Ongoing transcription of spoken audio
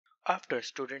After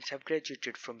students have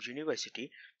graduated from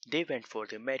university, they went for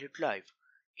their married life.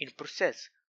 In process,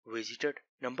 visited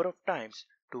number of times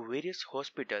to various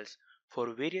hospitals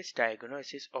for various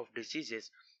diagnoses of diseases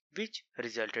which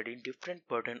resulted in different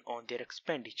burden on their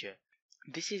expenditure.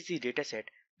 This is the dataset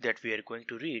that we are going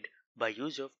to read by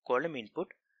use of column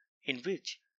input, in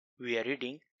which we are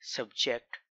reading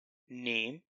subject,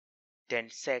 name, then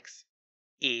sex,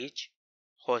 age,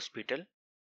 hospital,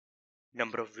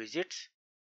 number of visits,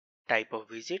 type of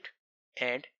visit,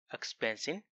 and expense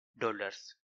in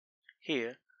dollars.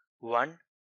 Here 1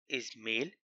 is male,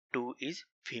 2 is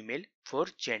female for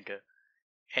gender,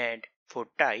 and for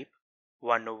type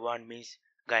 101 means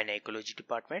gynecology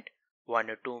department,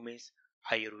 102 means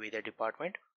Ayurveda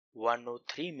department,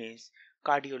 103 means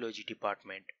cardiology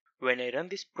department. When I run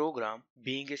this program,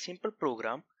 being a simple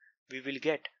program, we will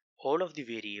get all of the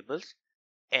variables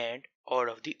and all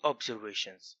of the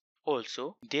observations.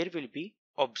 Also, there will be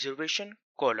observation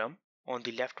column on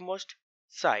the leftmost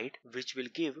side which will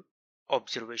give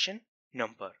observation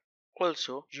number.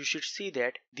 Also, you should see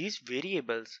that these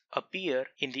variables appear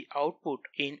in the output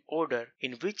in order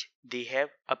in which they have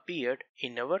appeared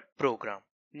in our program.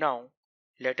 Now,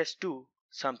 let us do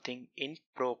something in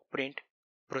print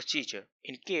procedure.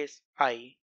 In case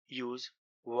I use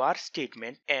var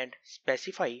statement and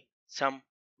specify some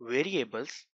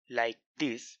variables like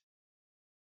this,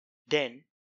 then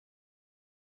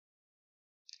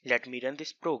let me run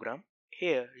this program.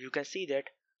 Here you can see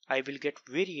that I will get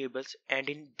variables and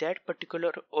in that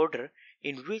particular order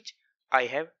in which I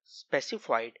have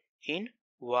specified in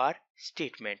var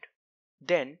statement.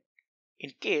 Then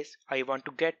in case I want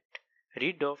to get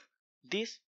rid of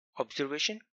this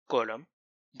observation column,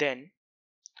 then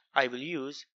I will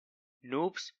use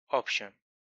noobs option.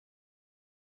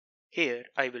 Here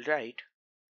I will write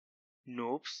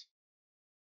noobs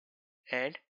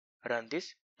and run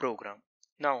this program.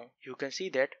 Now you can see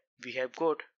that we have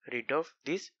got rid of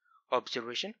this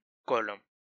observation column.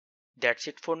 That's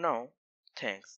it for now. Thanks.